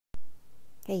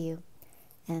Hey you,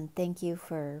 and thank you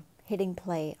for hitting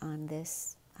play on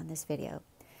this video.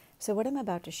 So what I'm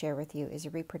about to share with you is a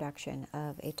reproduction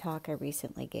of a talk I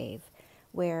recently gave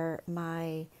where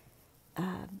my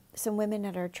some women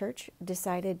at our church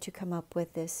decided to come up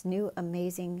with this new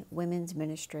amazing women's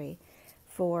ministry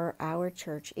for our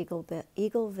church,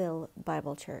 Eagleville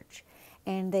Bible Church.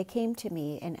 And they came to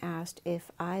me and asked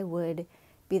if I would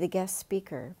be the guest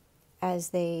speaker as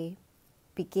they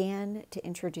began to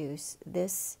introduce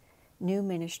this new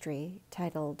ministry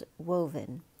titled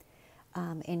Woven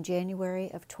in January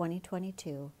of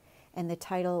 2022. And the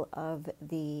title of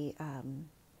the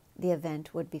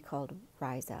event would be called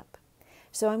Rise Up.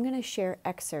 So I'm going to share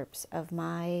excerpts of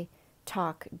my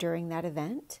talk during that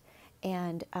event.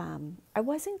 And I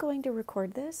wasn't going to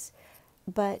record this,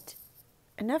 but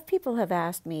enough people have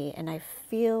asked me, and I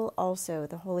feel also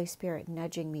the Holy Spirit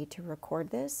nudging me to record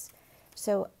this.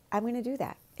 So I'm going to do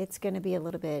that. It's going to be a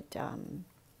little bit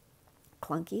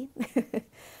clunky,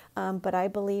 but I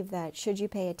believe that should you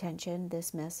pay attention,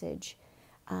 this message,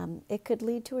 it could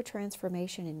lead to a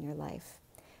transformation in your life.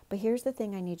 But here's the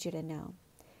thing I need you to know.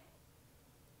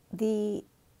 The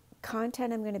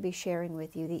content I'm going to be sharing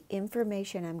with you, the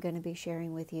information I'm going to be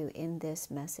sharing with you in this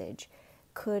message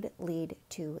could lead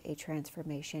to a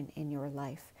transformation in your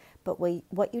life. But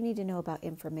what you need to know about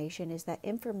information is that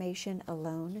information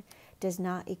alone does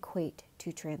not equate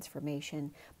to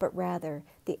transformation, but rather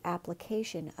the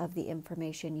application of the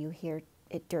information you hear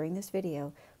during this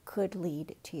video could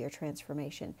lead to your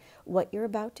transformation. What you're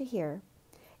about to hear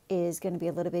is going to be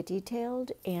a little bit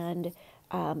detailed, and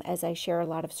as I share a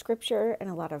lot of scripture and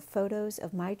a lot of photos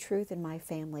of my truth and my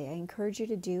family, I encourage you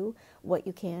to do what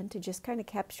you can to just kind of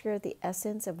capture the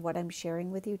essence of what I'm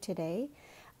sharing with you today.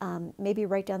 Maybe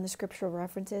write down the scriptural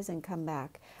references and come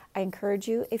back. I encourage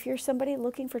you, if you're somebody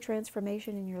looking for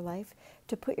transformation in your life,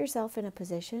 to put yourself in a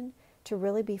position to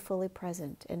really be fully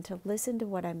present and to listen to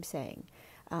what I'm saying.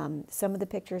 Some of the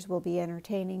pictures will be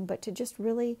entertaining, but to just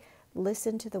really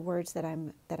listen to the words that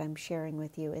I'm sharing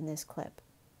with you in this clip.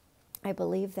 I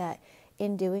believe that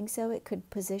in doing so, it could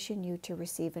position you to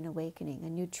receive an awakening, a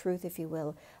new truth, if you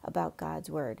will, about God's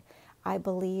Word. I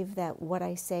believe that what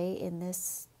I say in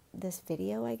this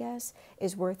video, I guess,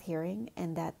 is worth hearing,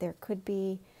 and that there could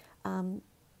be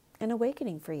an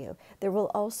awakening for you. There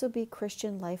will also be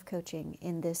Christian life coaching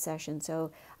in this session. So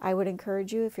I would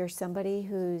encourage you, if you're somebody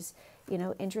who's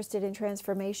interested in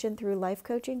transformation through life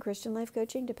coaching, Christian life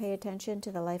coaching, to pay attention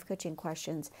to the life coaching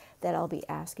questions that I'll be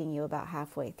asking you about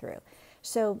halfway through.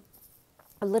 So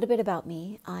a little bit about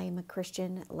me. I'm a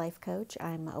Christian life coach.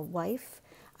 I'm a wife.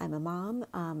 I'm a mom.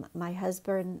 My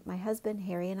husband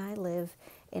Harry, and I live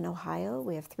in Ohio.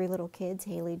 We have 3 little kids,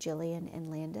 Haley, Jillian, and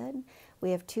Landon.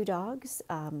 We have 2 dogs,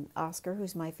 Oscar,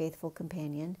 who's my faithful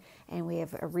companion, and we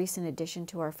have a recent addition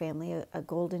to our family, a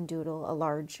golden doodle, a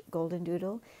large golden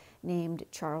doodle named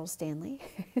Charles Stanley.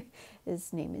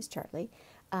 His name is Charlie.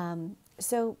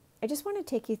 So I just want to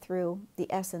take you through the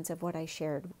essence of what I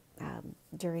shared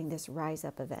during this Rise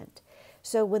Up event.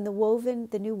 So when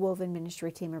the new Woven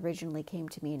ministry team originally came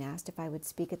to me and asked if I would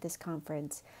speak at this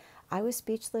conference, I was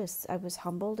speechless. I was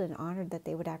humbled and honored that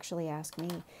they would actually ask me.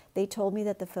 They told me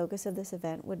that the focus of this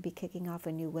event would be kicking off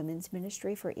a new women's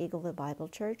ministry for Eagleville Bible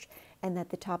Church, and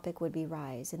that the topic would be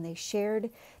Rise. And they shared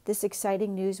this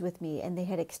exciting news with me, and they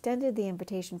had extended the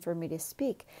invitation for me to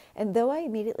speak. And though I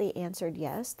immediately answered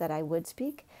yes, that I would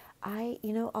speak,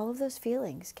 all of those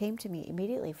feelings came to me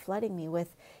immediately, flooding me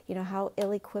with, how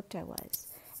ill-equipped I was.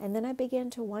 And then I began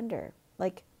to wonder,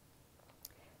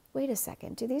 wait a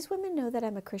second, do these women know that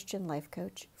I'm a Christian life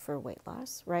coach for weight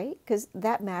loss, right? Because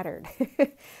that mattered.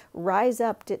 Rise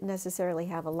Up didn't necessarily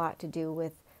have a lot to do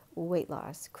with weight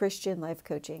loss, Christian life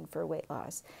coaching for weight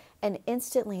loss. And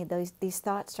instantly these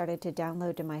thoughts started to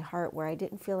download to my heart, where I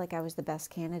didn't feel like I was the best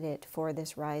candidate for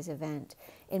this Rise event.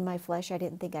 In my flesh, I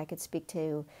didn't think I could speak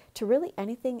to really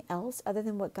anything else other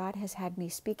than what God has had me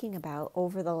speaking about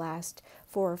over the last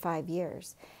 4 or 5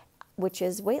 years, which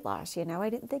is weight loss. I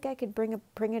didn't think I could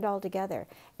bring it all together.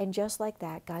 And just like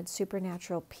that, God's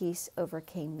supernatural peace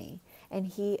overcame me, and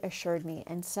He assured me.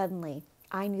 And suddenly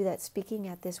I knew that speaking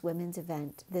at this women's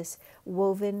event, this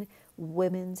Woven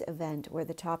women's event, where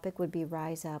the topic would be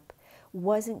Rise Up,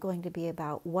 wasn't going to be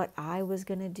about what I was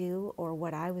going to do or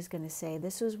what I was going to say.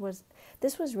 This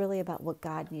was really about what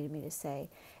God needed me to say.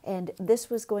 And this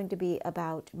was going to be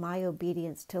about my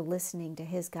obedience to listening to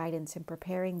His guidance and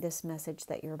preparing this message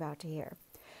that you're about to hear.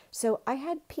 So I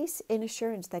had peace and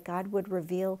assurance that God would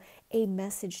reveal a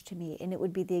message to me, and it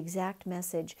would be the exact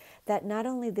message that not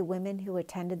only the women who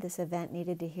attended this event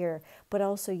needed to hear, but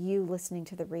also you listening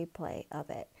to the replay of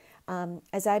it.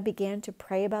 As I began to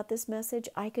pray about this message,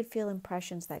 I could feel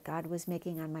impressions that God was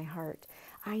making on my heart.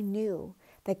 I knew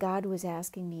that God was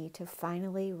asking me to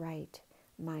finally write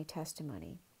my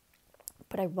testimony.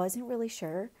 But I wasn't really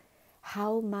sure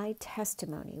how my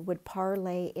testimony would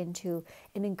parlay into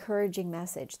an encouraging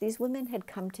message. These women had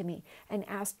come to me and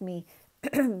asked me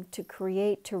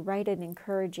to write an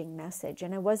encouraging message.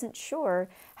 And I wasn't sure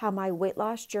how my weight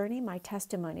loss journey, my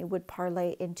testimony, would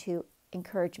parlay into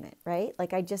encouragement, right?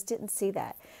 Like I just didn't see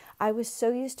that. I was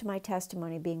so used to my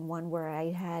testimony being one where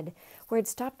I'd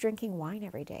stopped drinking wine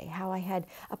every day, how I had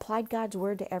applied God's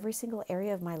word to every single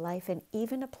area of my life and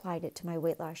even applied it to my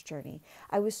weight loss journey.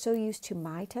 I was so used to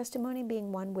my testimony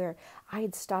being one where I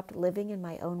had stopped living in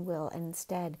my own will and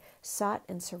instead sought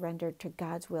and surrendered to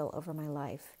God's will over my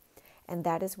life. And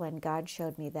that is when God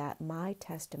showed me that my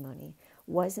testimony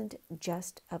wasn't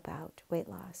just about weight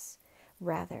loss.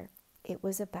 Rather, it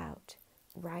was about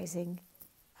rising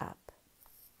up.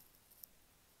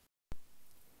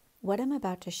 What I'm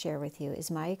about to share with you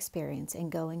is my experience in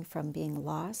going from being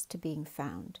lost to being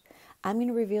found. I'm going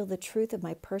to reveal the truth of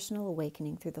my personal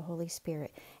awakening through the Holy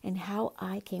Spirit and how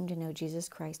I came to know Jesus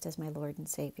Christ as my Lord and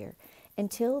Savior.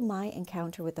 Until my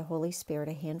encounter with the Holy Spirit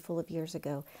a handful of years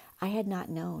ago, I had not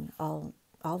known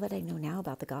all that I know now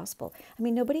about the gospel. I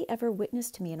mean, nobody ever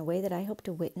witnessed to me in a way that I hope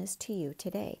to witness to you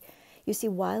today. You see,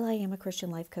 while I am a Christian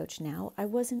life coach now, I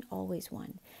wasn't always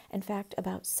one. In fact,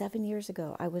 about 7 years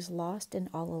ago, I was lost and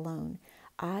all alone.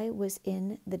 I was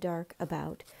in the dark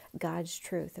about God's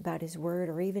truth, about His word,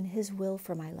 or even His will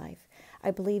for my life. I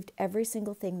believed every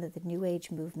single thing that the New Age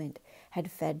movement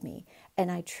had fed me,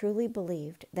 and I truly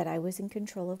believed that I was in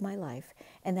control of my life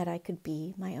and that I could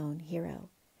be my own hero.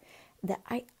 That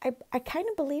I kind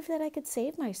of believed that I could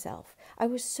save myself. I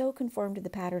was so conformed to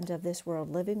the patterns of this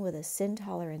world, living with a sin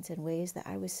tolerance in ways that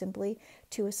I was simply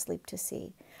too asleep to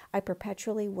see. I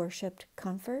perpetually worshipped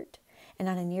comfort, and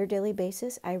on a near daily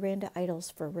basis, I ran to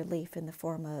idols for relief in the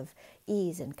form of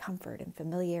ease and comfort and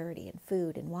familiarity and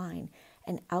food and wine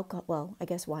and alcohol. Well, I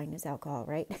guess wine is alcohol,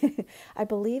 right? I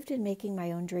believed in making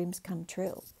my own dreams come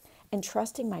true and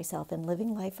trusting myself and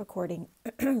living life according,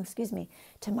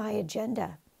 to my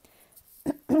agenda.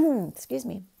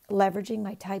 Leveraging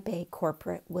my type A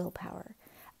corporate willpower.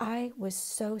 I was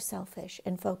so selfish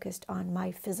and focused on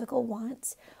my physical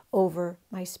wants over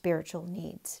my spiritual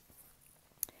needs.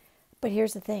 But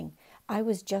here's the thing, I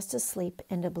was just asleep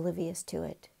and oblivious to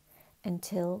it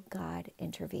until God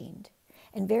intervened.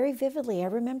 And very vividly, I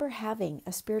remember having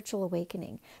a spiritual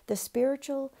awakening. This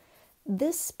spiritual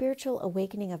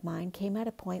awakening of mine came at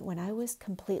a point when I was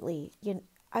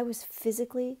I was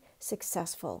physically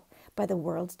successful by the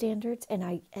world standards,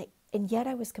 and yet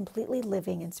I was completely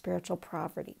living in spiritual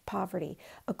poverty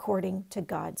according to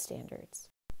God's standards.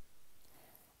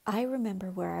 I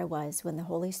remember where I was when the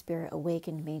Holy Spirit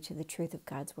awakened me to the truth of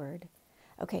God's word.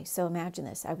 Okay, so imagine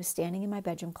this. I was standing in my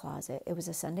bedroom closet. It was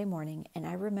a Sunday morning, and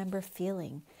I remember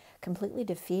feeling completely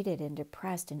defeated and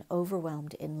depressed and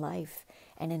overwhelmed in life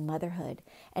and in motherhood.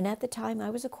 And at the time, I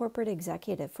was a corporate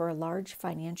executive for a large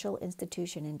financial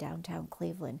institution in downtown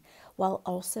Cleveland, while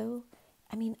also,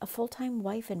 a full-time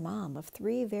wife and mom of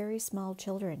 3 very small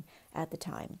children at the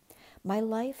time. My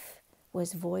life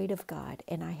was void of God,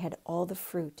 and I had all the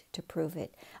fruit to prove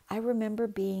it. I remember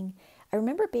being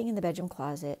in the bedroom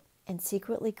closet and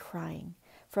secretly crying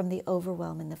from the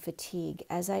overwhelm and the fatigue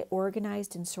as I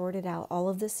organized and sorted out all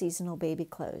of the seasonal baby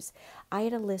clothes. I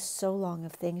had a list so long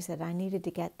of things that I needed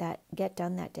to get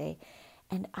done that day,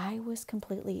 and I was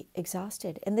completely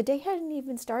exhausted. And the day hadn't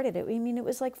even started. It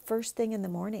was like first thing in the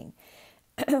morning.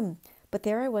 But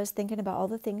there I was thinking about all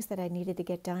the things that I needed to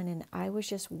get done, and I was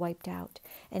just wiped out.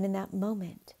 And in that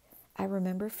moment, I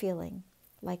remember feeling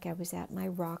like I was at my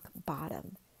rock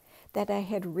bottom, that I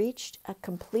had reached a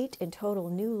complete and total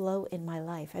new low in my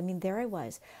life. There I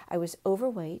was. I was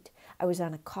overweight. I was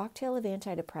on a cocktail of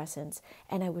antidepressants,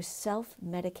 and I was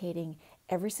self-medicating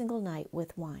every single night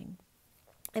with wine.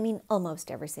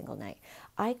 Almost every single night.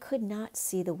 I could not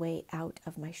see the way out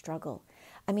of my struggle.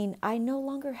 I no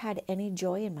longer had any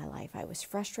joy in my life. I was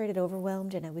frustrated,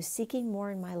 overwhelmed, and I was seeking more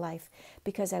in my life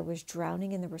because I was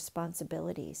drowning in the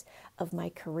responsibilities of my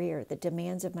career, the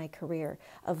demands of my career,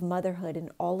 of motherhood,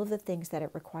 and all of the things that it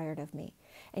required of me.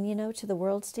 And to the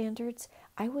world standards,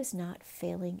 I was not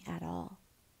failing at all.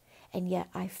 And yet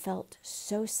I felt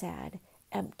so sad,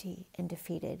 empty, and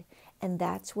defeated. And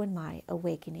that's when my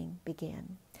awakening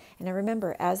began. And I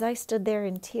remember as I stood there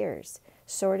in tears,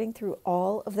 sorting through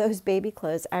all of those baby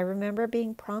clothes, I remember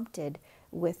being prompted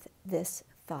with this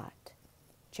thought: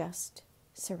 just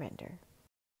surrender.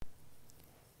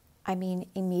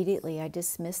 Immediately I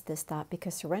dismissed this thought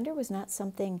because surrender was not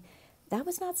something that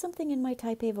was not something in my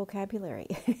type A vocabulary.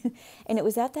 And it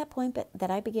was at that point that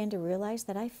I began to realize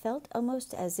that I felt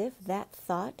almost as if that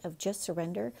thought of just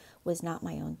surrender was not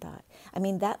my own thought. I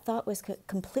mean, that thought was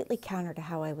completely counter to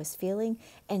how I was feeling,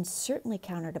 and certainly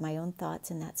counter to my own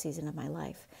thoughts in that season of my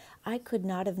life. I could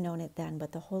not have known it then,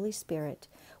 but the Holy Spirit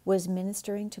was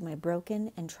ministering to my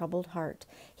broken and troubled heart.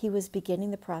 He was beginning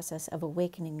the process of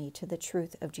awakening me to the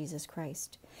truth of Jesus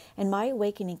Christ. And my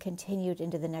awakening continued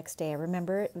into the next day. I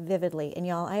remember it vividly. And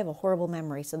y'all, I have a horrible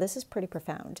memory, so this is pretty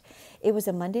profound. It was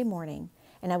a Monday morning,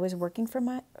 and I was working from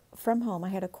home. I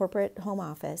had a corporate home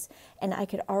office, and I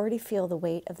could already feel the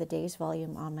weight of the day's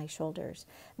volume on my shoulders.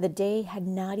 The day had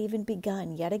not even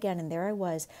begun yet again, and there I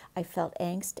was. I felt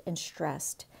angst and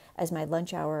stressed as my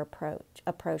lunch hour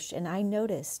approached, and I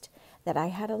noticed that I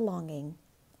had a longing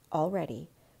already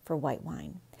for white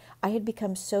wine. I had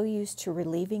become so used to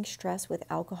relieving stress with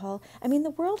alcohol. I mean, the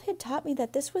world had taught me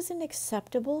that this was an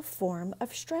acceptable form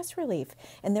of stress relief.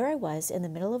 And there I was in the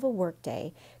middle of a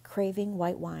workday craving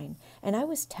white wine. And I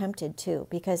was tempted too,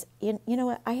 because you know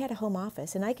what? I had a home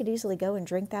office, and I could easily go and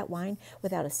drink that wine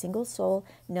without a single soul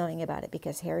knowing about it,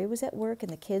 because Harry was at work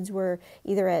and the kids were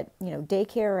either at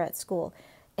daycare or at school.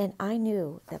 And I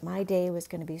knew that my day was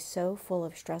going to be so full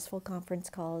of stressful conference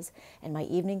calls, and my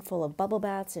evening full of bubble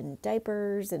baths and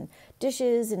diapers and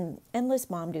dishes and endless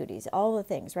mom duties, all the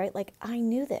things, right? Like, I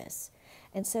knew this.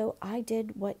 And so I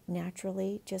did what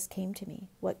naturally just came to me,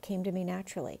 what came to me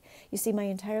naturally. You see, my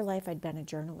entire life I'd been a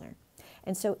journaler.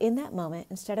 And so in that moment,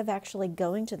 instead of actually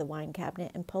going to the wine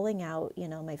cabinet and pulling out,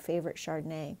 my favorite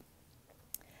Chardonnay,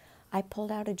 I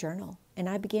pulled out a journal, and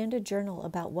I began to journal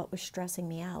about what was stressing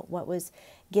me out, what was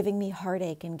giving me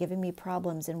heartache and giving me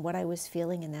problems, and what I was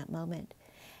feeling in that moment.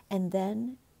 And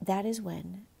then that is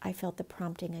when I felt the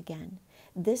prompting again.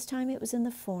 This time it was in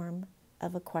the form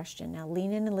of a question. Now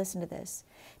lean in and listen to this.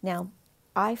 Now,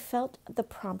 I felt the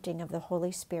prompting of the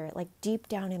Holy Spirit, like deep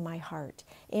down in my heart,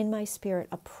 in my spirit,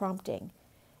 a prompting.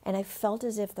 And I felt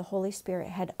as if the Holy Spirit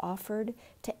had offered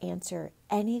to answer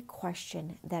any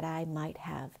question that I might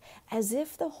have, as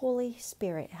if the Holy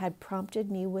Spirit had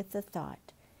prompted me with the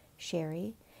thought,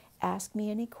 Sherrie, ask me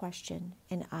any question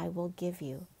and I will give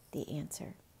you the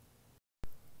answer.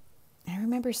 I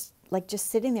remember just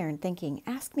sitting there and thinking,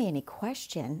 ask me any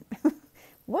question?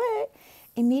 What?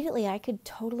 Immediately, I could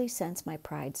totally sense my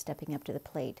pride stepping up to the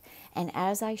plate. And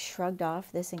as I shrugged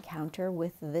off this encounter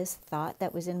with this thought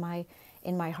that was in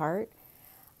my heart,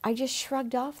 I just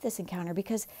shrugged off this encounter,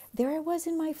 because there I was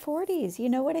in my 40s. You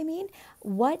know what I mean?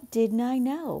 What didn't I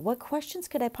know? What questions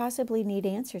could I possibly need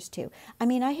answers to? I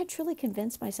mean, I had truly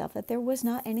convinced myself that there was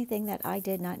not anything that I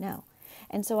did not know.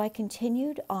 And so I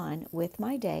continued on with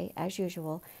my day as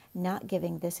usual, not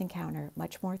giving this encounter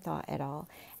much more thought at all.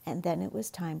 And then it was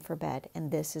time for bed. And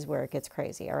this is where it gets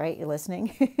crazy. All right, you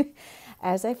listening?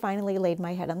 As I finally laid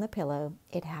my head on the pillow,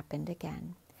 it happened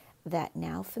again. That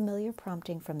now familiar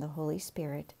prompting from the Holy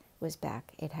Spirit was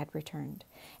back. It had returned.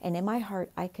 And in my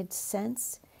heart, I could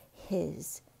sense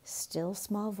His still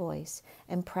small voice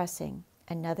impressing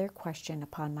another question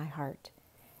upon my heart.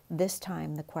 This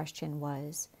time the question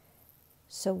was,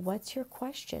 so what's your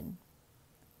question?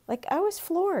 Like, I was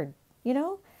floored,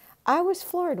 I was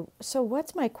floored. So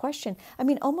what's my question? I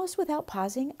mean, almost without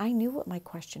pausing, I knew what my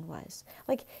question was.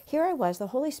 Like, here I was, the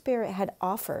Holy Spirit had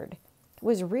offered,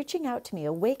 was reaching out to me,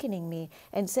 awakening me,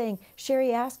 and saying,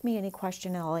 Sherrie, ask me any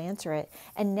question and I'll answer it.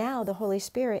 And now the Holy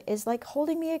Spirit is like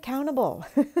holding me accountable.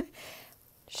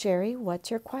 Sherrie, what's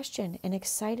your question? And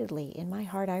excitedly, in my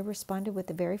heart, I responded with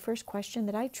the very first question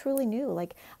that I truly knew.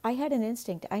 Like, I had an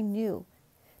instinct. I knew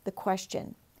the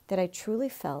question that I truly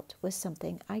felt was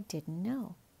something I didn't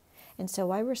know. And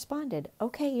so I responded,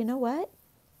 okay, you know what?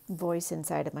 Voice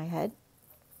inside of my head.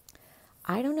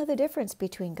 I don't know the difference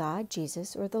between God,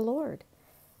 Jesus, or the Lord.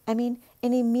 I mean,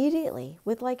 and immediately,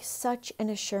 with like such an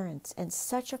assurance and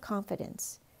such a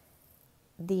confidence,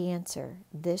 the answer,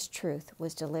 this truth,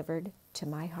 was delivered to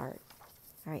my heart.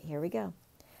 All right, here we go.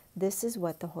 This is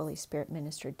what the Holy Spirit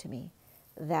ministered to me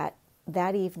that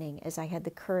evening as I had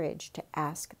the courage to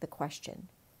ask the question.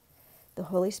 The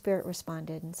Holy Spirit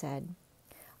responded and said,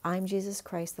 I'm Jesus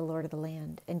Christ, the Lord of the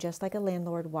land. And just like a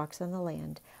landlord walks on the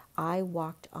land, I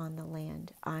walked on the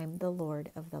land. I'm the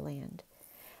Lord of the land.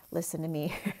 Listen to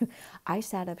me. I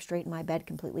sat up straight in my bed,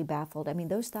 completely baffled. I mean,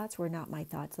 those thoughts were not my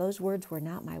thoughts. Those words were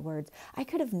not my words. I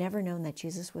could have never known that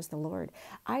Jesus was the Lord.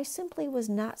 I simply was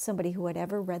not somebody who had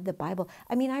ever read the Bible.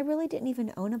 I mean, I really didn't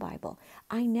even own a Bible.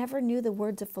 I never knew the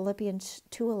words of Philippians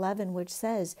 2:11, which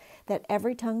says that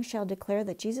every tongue shall declare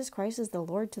that Jesus Christ is the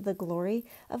Lord, to the glory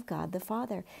of God the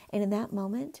Father. And in that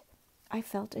moment, I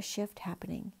felt a shift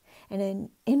happening. And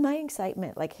in my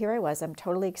excitement, like here I was, I'm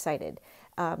totally excited.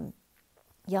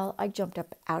 Y'all, I jumped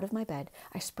up out of my bed.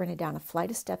 I sprinted down a flight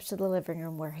of steps to the living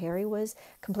room where Harry was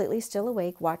completely still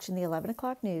awake watching the 11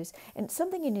 o'clock news. And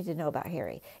something you need to know about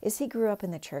Harry is he grew up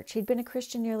in the church. He'd been a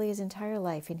Christian nearly his entire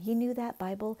life, and he knew that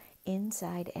Bible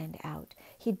inside and out.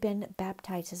 He'd been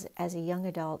baptized as a young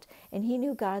adult, and he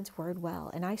knew God's word well.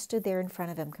 And I stood there in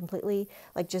front of him completely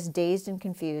like just dazed and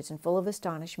confused and full of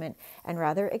astonishment, and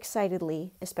rather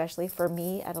excitedly, especially for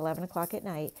me at 11 o'clock at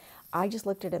night, I just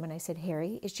looked at him and I said,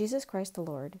 Harry, is Jesus Christ the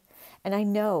Lord? And I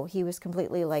know he was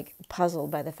completely like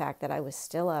puzzled by the fact that I was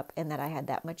still up and that I had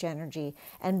that much energy,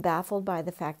 and baffled by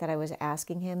the fact that I was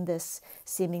asking him this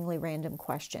seemingly random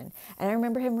question. And I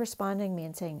remember him responding to me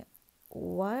and saying,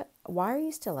 what? Why are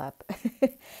you still up?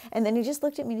 And then he just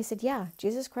looked at me and he said, yeah,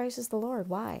 Jesus Christ is the Lord.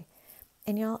 Why?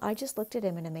 And y'all, I just looked at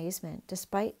him in amazement,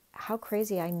 despite how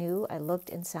crazy I knew I looked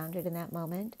and sounded in that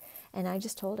moment. And I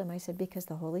just told him, I said, because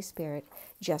the Holy Spirit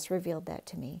just revealed that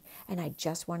to me, and I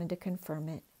just wanted to confirm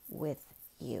it with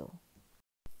you.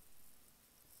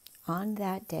 On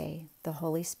that day, the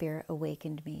Holy Spirit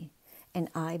awakened me, and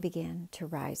I began to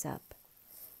rise up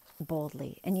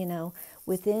boldly. And you know,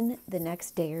 within the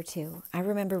next day or two, I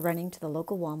remember running to the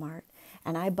local Walmart,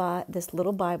 and I bought this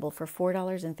little Bible for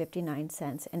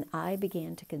 $4.59, and I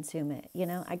began to consume it. You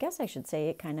know, I guess I should say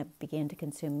it kind of began to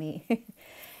consume me.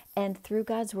 And through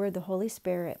God's word, the Holy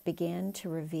Spirit began to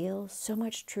reveal so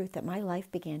much truth that my life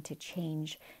began to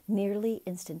change nearly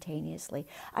instantaneously.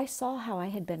 I saw how I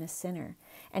had been a sinner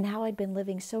and how I'd been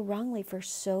living so wrongly for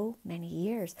so many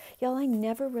years. Y'all, I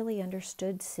never really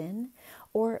understood sin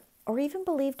or even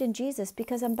believed in Jesus,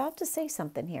 because I'm about to say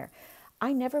something here.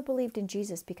 I never believed in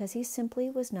Jesus because he simply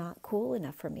was not cool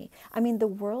enough for me. I mean, the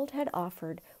world had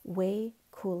offered way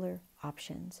cooler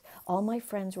options. All my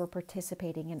friends were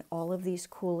participating in all of these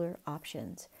cooler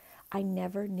options. I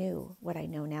never knew what I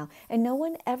know now, and no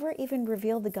one ever even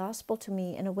revealed the gospel to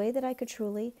me in a way that I could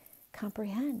truly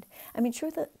comprehend. I mean,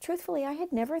 truthfully, I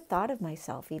had never thought of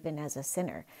myself even as a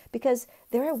sinner, because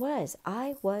there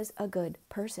I was a good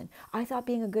person. I thought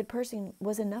being a good person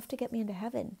was enough to get me into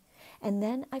heaven. And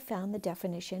then I found the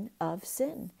definition of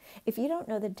sin. If you don't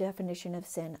know the definition of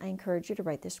sin, I encourage you to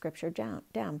write this scripture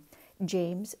down.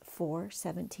 James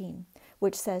 4:17,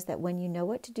 which says that when you know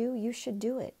what to do, you should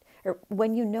do it. Or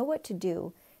when you know what to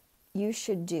do, you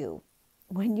should do.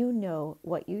 When you know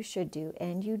what you should do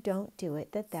and you don't do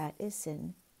it, that is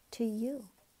sin to you.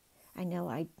 I know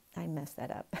I messed that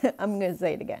up. I'm going to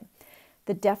say it again.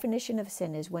 The definition of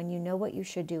sin is when you know what you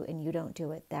should do and you don't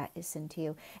do it, that is sin to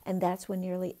you. And that's when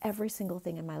nearly every single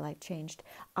thing in my life changed.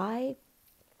 I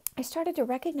started to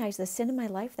recognize the sin in my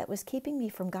life that was keeping me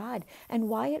from God and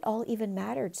why it all even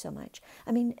mattered so much.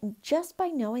 I mean, just by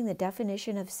knowing the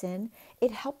definition of sin,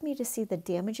 it helped me to see the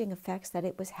damaging effects that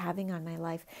it was having on my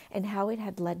life and how it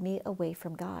had led me away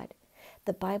from God.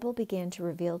 The Bible began to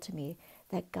reveal to me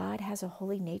that God has a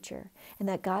holy nature, and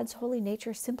that God's holy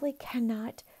nature simply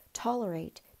cannot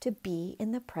tolerate to be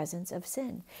in the presence of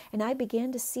sin. And I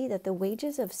began to see that the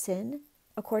wages of sin,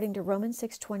 according to Romans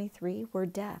 6:23, were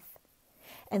death.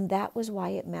 And that was why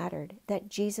it mattered that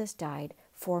Jesus died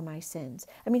for my sins.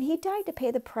 I mean, he died to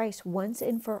pay the price once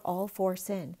and for all for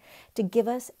sin, to give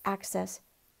us access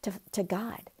to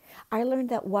God. I learned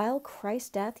that while Christ's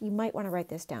death, you might want to write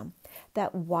this down,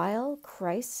 that while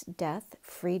Christ's death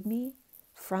freed me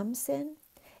from sin,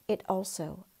 it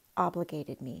also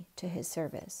obligated me to his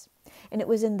service. And it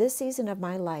was in this season of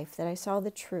my life that I saw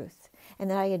the truth and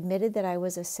that I admitted that I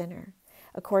was a sinner,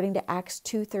 according to Acts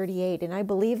 2:38. And I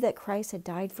believed that Christ had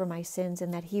died for my sins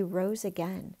and that he rose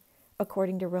again,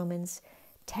 according to Romans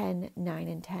 10:9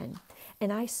 and 10.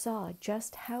 And I saw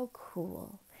just how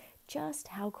cool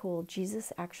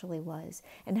Jesus actually was,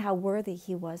 and how worthy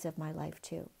he was of my life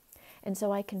too. And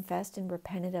so I confessed and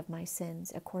repented of my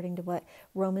sins, according to what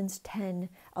Romans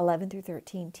 10:11 through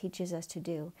 13 teaches us to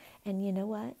do. And you know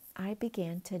what? I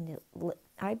began to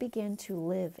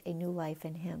live a new life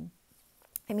in him.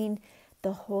 I mean,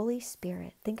 the Holy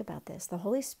Spirit, think about this. The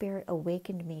Holy Spirit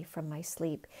awakened me from my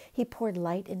sleep. He poured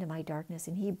light into my darkness,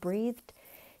 and he breathed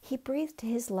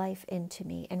his life into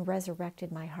me and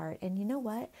resurrected my heart. And you know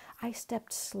what? I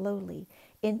stepped slowly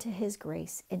into his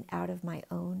grace and out of my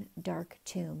own dark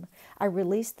tomb. I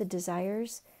released the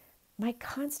desires, my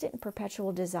constant and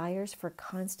perpetual desires for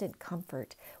constant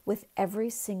comfort, with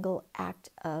every single act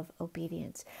of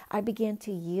obedience. I began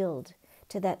to yield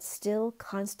to that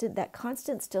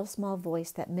constant, still small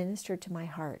voice that ministered to my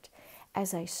heart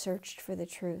as I searched for the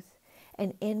truth.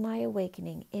 And in my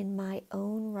awakening, in my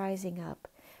own rising up,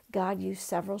 God used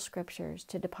several scriptures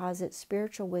to deposit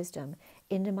spiritual wisdom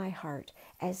into my heart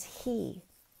as he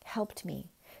helped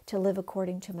me to live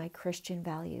according to my Christian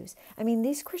values. I mean,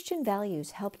 these Christian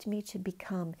values helped me to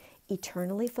become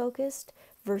eternally focused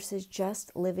versus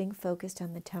just living focused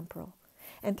on the temporal.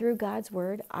 And through God's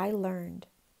word, I learned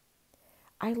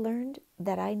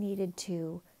that I needed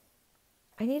to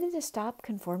stop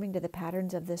conforming to the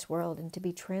patterns of this world and to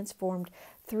be transformed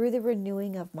through the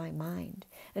renewing of my mind.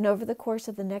 And over the course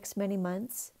of the next many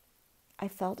months, I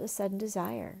felt a sudden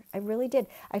desire. I really did.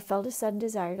 I felt a sudden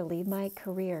desire to leave my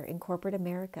career in corporate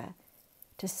America,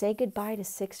 to say goodbye to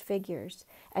six figures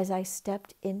as I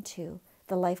stepped into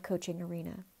the life coaching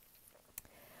arena.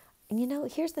 And you know,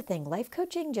 here's the thing, life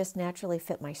coaching just naturally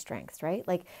fit my strengths, right?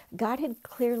 Like God had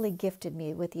clearly gifted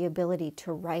me with the ability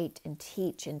to write and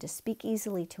teach and to speak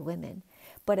easily to women.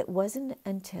 But it wasn't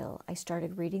until I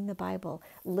started reading the Bible,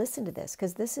 listen to this,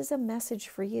 because this is a message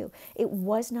for you. It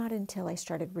was not until I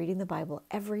started reading the Bible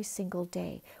every single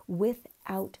day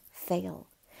without fail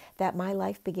that my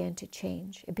life began to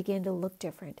change. It began to look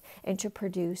different and to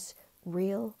produce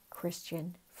real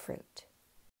Christian fruit.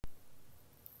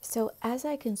 So as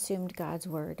I consumed God's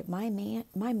word, my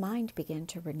mind began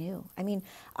to renew. I mean,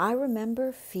 I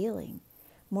remember feeling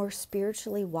more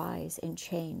spiritually wise and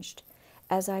changed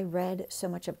as I read so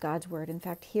much of God's word. In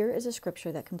fact, here is a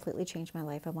scripture that completely changed my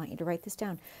life. I want you to write this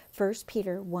down. 1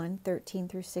 Peter 1:13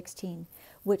 through 16,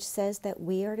 which says that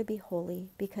we are to be holy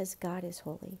because God is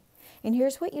holy. And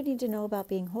here's what you need to know about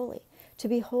being holy. To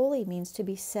be holy means to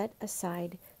be set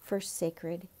aside for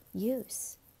sacred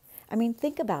use. I mean,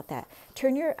 think about that.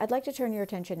 I'd like to turn your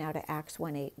attention now to Acts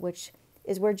 1:8, which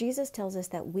is where Jesus tells us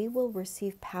that we will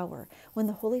receive power when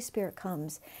the Holy Spirit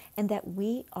comes and that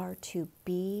we are to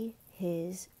be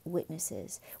His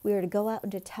witnesses. We are to go out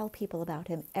and to tell people about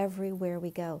Him everywhere we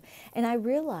go. And I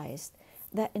realized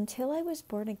that until I was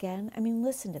born again, I mean,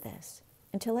 listen to this.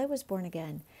 Until I was born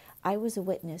again, I was a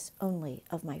witness only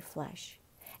of my flesh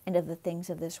and of the things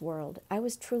of this world. I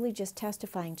was truly just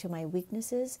testifying to my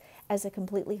weaknesses as a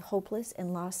completely hopeless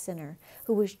and lost sinner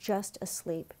who was just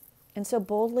asleep. And so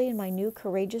boldly, in my new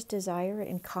courageous desire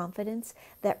and confidence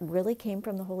that really came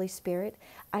from the Holy Spirit,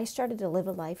 I started to live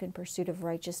a life in pursuit of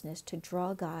righteousness to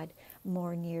draw God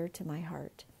more near to my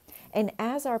heart. And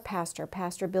as our pastor,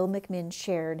 Pastor Bill McMinn,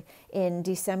 shared in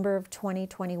December of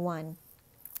 2021,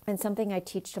 and something I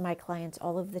teach to my clients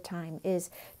all of the time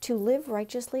is to live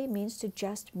righteously means to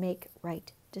just make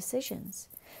right decisions.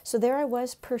 So there I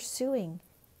was pursuing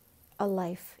a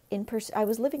life I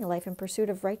was living a life in pursuit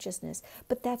of righteousness,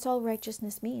 but that's all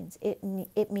righteousness means.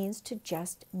 It means to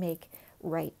just make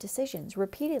right decisions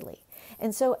repeatedly.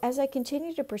 And so as I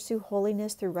continue to pursue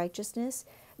holiness through righteousness,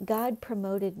 God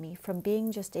promoted me from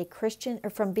being just a Christian, or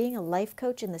from being a life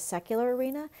coach in the secular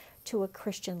arena to a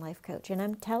Christian life coach. And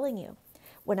I'm telling you,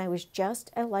 when I was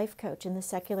just a life coach in the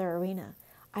secular arena,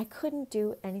 I couldn't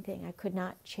do anything. I could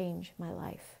not change my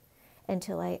life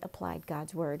until I applied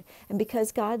God's word. And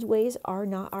because God's ways are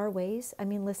not our ways, I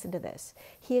mean, listen to this.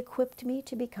 He equipped me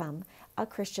to become a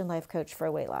Christian life coach for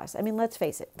weight loss. I mean, let's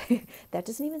face it. That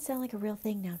doesn't even sound like a real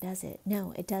thing now, does it?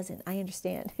 No, it doesn't. I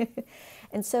understand.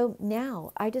 And so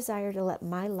now I desire to let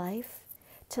my life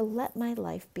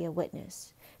be a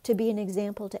witness, to be an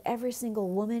example to every single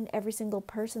woman, every single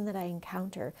person that I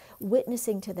encounter,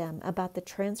 witnessing to them about the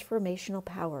transformational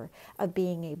power of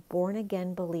being a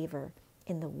born-again believer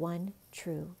in the one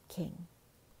true King.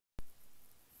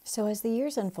 So as the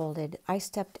years unfolded, I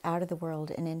stepped out of the world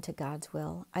and into God's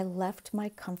will. I left my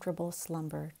comfortable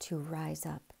slumber to rise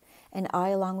up. And I,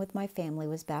 along with my family,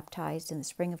 was baptized in the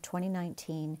spring of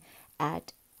 2019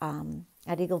 at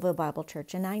Eagleville Bible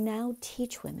Church. And I now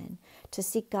teach women to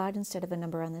seek God instead of a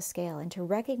number on the scale and to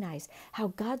recognize how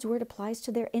God's word applies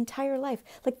to their entire life.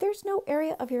 Like there's no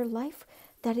area of your life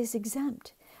that is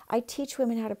exempt. I teach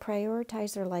women how to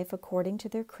prioritize their life according to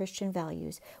their Christian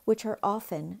values, which are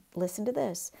often, listen to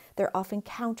this, they're often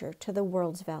counter to the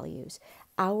world's values.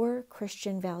 Our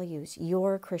Christian values,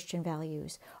 your Christian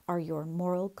values, are your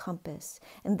moral compass.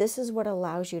 And this is what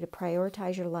allows you to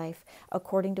prioritize your life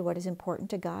according to what is important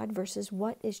to God versus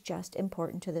what is just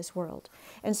important to this world.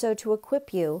 And so to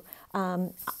equip you,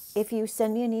 if you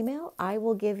send me an email, I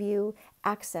will give you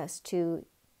access to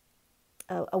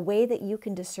a way that you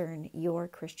can discern your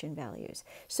Christian values.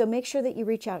 So make sure that you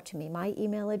reach out to me. My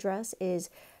email address is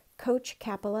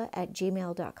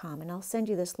coachkapala@gmail.com, and I'll send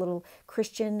you this little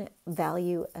Christian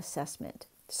value assessment.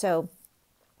 So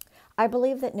I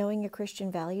believe that knowing your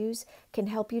Christian values can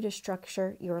help you to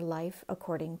structure your life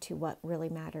according to what really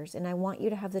matters. And I want you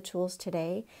to have the tools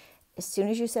today, as soon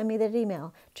as you send me that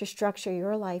email, to structure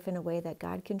your life in a way that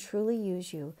God can truly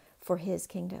use you for His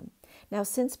kingdom. Now,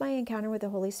 since my encounter with the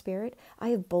Holy Spirit, I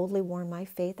have boldly worn my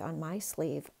faith on my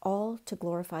sleeve, all to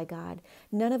glorify God.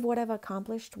 None of what I've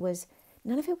accomplished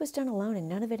none of it was done alone, and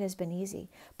none of it has been easy,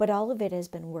 but all of it has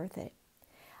been worth it.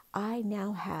 I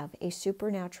now have a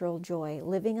supernatural joy,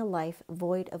 living a life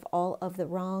void of all of the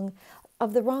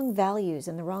wrong values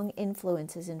and the wrong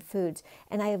influences in foods,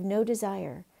 and I have no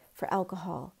desire for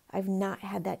alcohol. I've not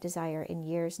had that desire in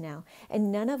years now,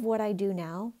 and none of what I do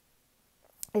now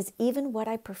is even what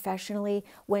I professionally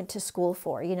went to school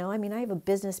for. I have a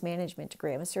business management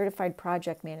degree. I'm a certified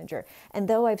project manager. And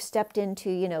though I've stepped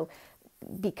into,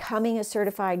 becoming a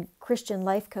certified Christian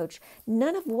life coach,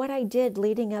 none of what I did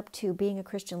leading up to being a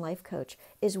Christian life coach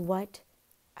is what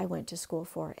I went to school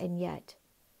for. And yet,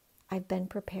 I've been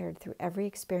prepared through every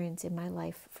experience in my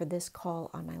life for this call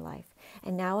on my life.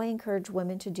 And now I encourage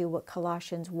women to do what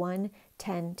Colossians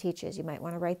 1:10 teaches. You might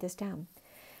want to write this down.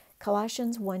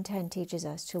 Colossians 1:10 teaches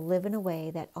us to live in a way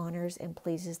that honors and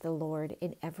pleases the Lord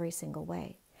in every single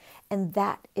way. And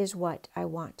that is what I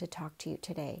want to talk to you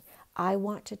today. I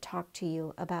want to talk to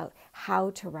you about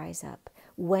how to rise up,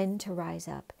 when to rise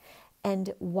up,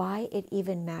 and why it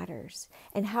even matters,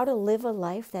 and how to live a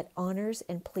life that honors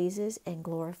and pleases and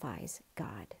glorifies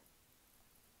God.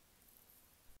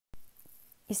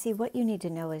 You see, what you need to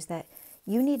know is that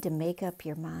you need to make up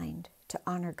your mind to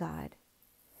honor God.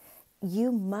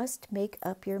 You must make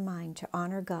up your mind to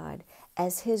honor God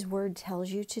as His word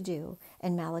tells you to do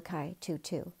in Malachi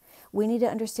 2:2. We need to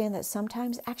understand that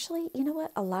sometimes, actually,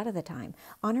 a lot of the time,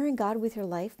 honoring God with your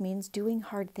life means doing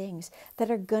hard things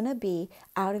that are going to be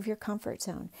out of your comfort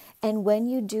zone. And when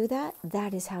you do that,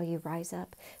 that is how you rise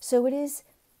up. So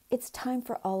it's time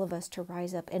for all of us to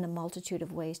rise up in a multitude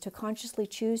of ways, to consciously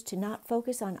choose to not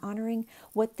focus on honoring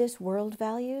what this world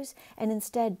values, and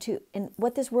instead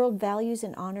what this world values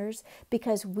and honors,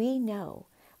 because we know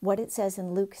what it says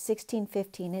in Luke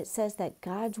 16:15. It says that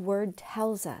God's word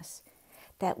tells us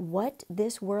that what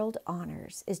this world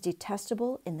honors is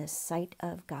detestable in the sight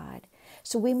of God.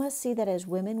 So we must see that as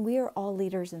women, we are all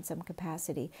leaders in some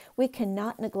capacity. We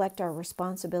cannot neglect our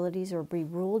responsibilities or be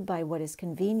ruled by what is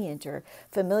convenient or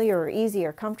familiar or easy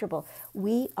or comfortable.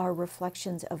 We are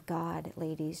reflections of God,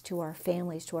 ladies, to our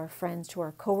families, to our friends, to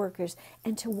our coworkers,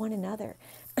 and to one another.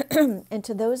 And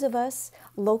to those of us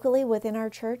locally within our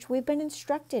church, we've been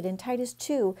instructed in Titus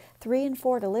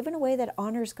 2:3-4 to live in a way that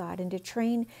honors God and to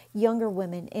train younger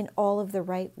women in all of the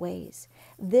right ways.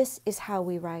 This is how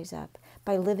we rise up,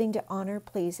 by living to honor,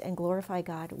 please, and glorify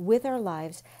God with our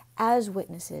lives as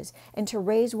witnesses, and to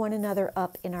raise one another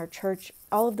up in our church,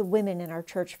 all of the women in our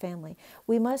church family.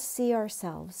 We must see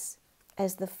ourselves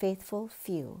as the faithful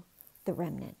few, the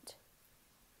remnant.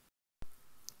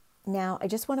 Now, I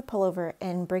just want to pull over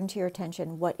and bring to your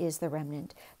attention what is the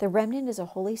remnant. The remnant is a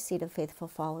holy seed of faithful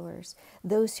followers,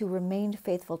 those who remained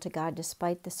faithful to God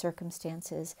despite the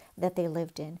circumstances that they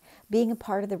lived in. Being a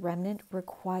part of the remnant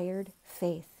required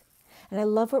faith. And I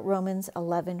love what Romans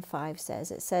 11:5 says.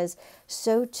 It says,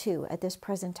 "So too, at this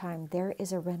present time, there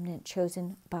is a remnant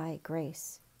chosen by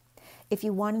grace." If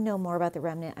you want to know more about the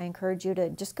remnant, I encourage you to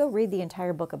just go read the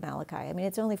entire book of Malachi. I mean,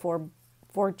 it's only four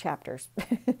chapters.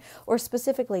 Or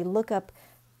specifically, look up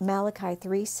Malachi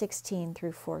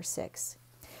 3:16-4:6.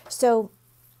 So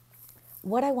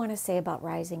what I want to say about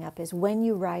rising up is when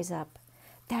you rise up,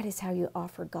 that is how you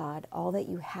offer God all that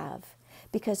you have,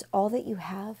 because all that you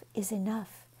have is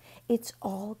enough. It's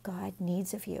all God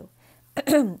needs of you.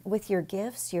 With your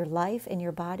gifts, your life, and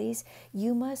your bodies,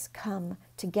 you must come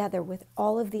together with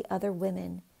all of the other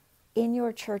women in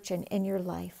your church and in your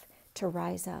life to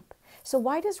rise up. So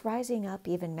why does rising up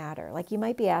even matter? Like, you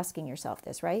might be asking yourself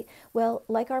this, right? Well,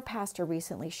 like our pastor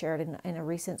recently shared in a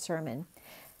recent sermon,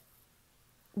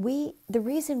 the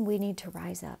reason we need to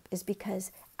rise up is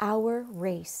because our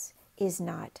race is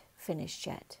not finished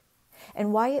yet.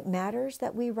 And why it matters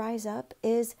that we rise up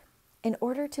is in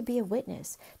order to be a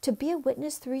witness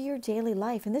through your daily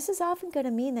life. And this is often going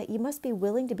to mean that you must be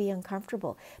willing to be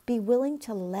uncomfortable, be willing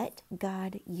to let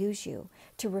God use you,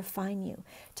 to refine you,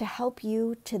 to help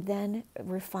you to then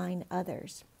refine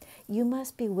others. You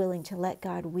must be willing to let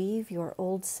God weave your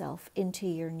old self into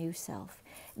your new self.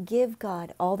 Give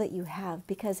God all that you have,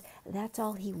 because that's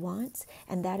all He wants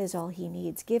and that is all He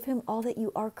needs. Give Him all that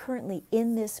you are currently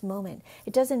in this moment.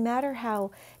 It doesn't matter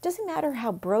how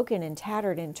broken and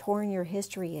tattered and torn your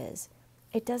history is.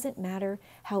 It doesn't matter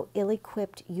how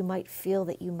ill-equipped you might feel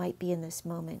that you might be in this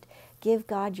moment. Give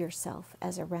God yourself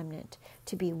as a remnant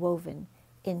to be woven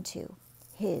into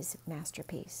His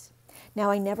masterpiece.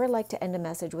 Now, I never like to end a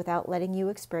message without letting you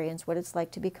experience what it's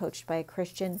like to be coached by a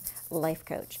Christian life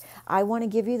coach. I want to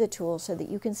give you the tools so that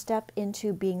you can step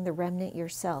into being the remnant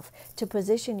yourself, to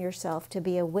position yourself to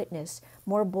be a witness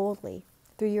more boldly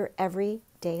through your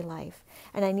everyday life.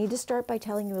 And I need to start by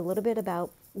telling you a little bit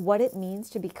about what it means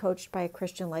to be coached by a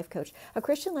Christian life coach. A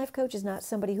Christian life coach is not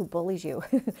somebody who bullies you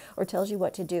or tells you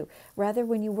what to do. Rather,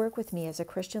 when you work with me as a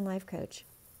Christian life coach,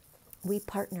 we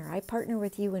partner. I partner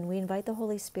with you, and we invite the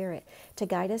Holy Spirit to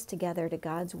guide us together to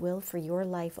God's will for your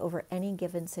life over any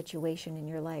given situation in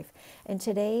your life. And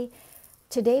today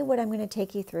what I'm going to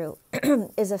take you through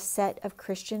is a set of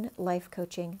Christian life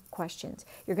coaching questions.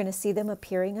 You're going to see them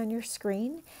appearing on your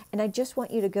screen, and I just want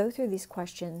you to go through these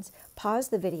questions, pause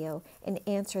the video, and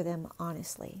answer them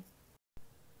honestly.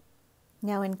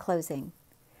 Now, in closing,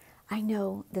 I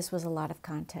know this was a lot of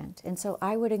content, and so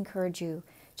I would encourage you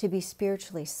to be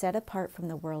spiritually set apart from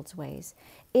the world's ways.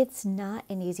 It's not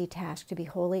an easy task to be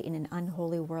holy in an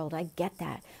unholy world. I get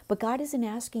that. But God isn't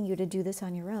asking you to do this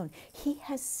on your own. He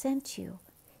has sent you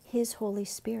His Holy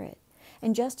Spirit.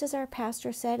 And just as our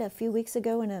pastor said a few weeks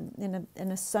ago in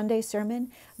a Sunday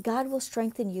sermon, God will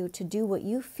strengthen you to do what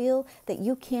you feel that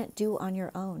you can't do on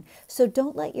your own. So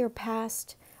don't let your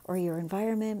past or your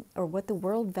environment or what the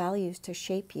world values to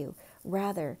shape you.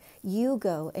 Rather, you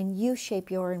go and you shape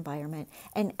your environment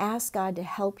and ask God to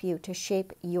help you to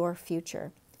shape your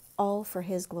future, all for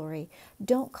His glory.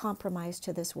 Don't compromise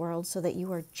to this world so that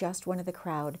you are just one of the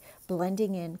crowd,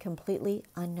 blending in completely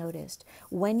unnoticed.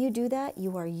 When you do that,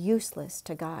 you are useless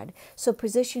to God. So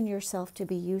position yourself to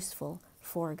be useful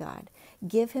for God.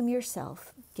 Give Him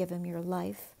yourself, give Him your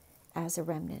life as a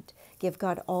remnant. Give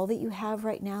God all that you have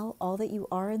right now, all that you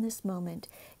are in this moment.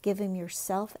 Give Him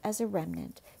yourself as a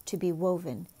remnant to be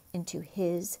woven into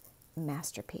His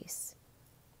masterpiece.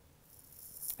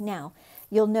 Now,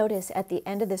 you'll notice at the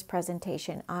end of this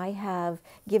presentation, I have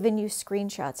given you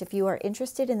screenshots. If you are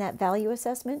interested in that value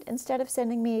assessment, instead of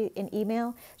sending me an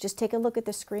email, just take a look at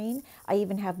the screen. I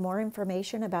even have more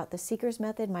information about the Seeker's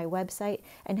Method, my website,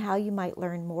 and how you might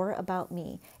learn more about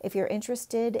me. If you're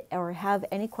interested or have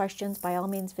any questions, by all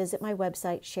means, visit my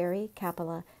website,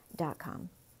 sherriekapala.com.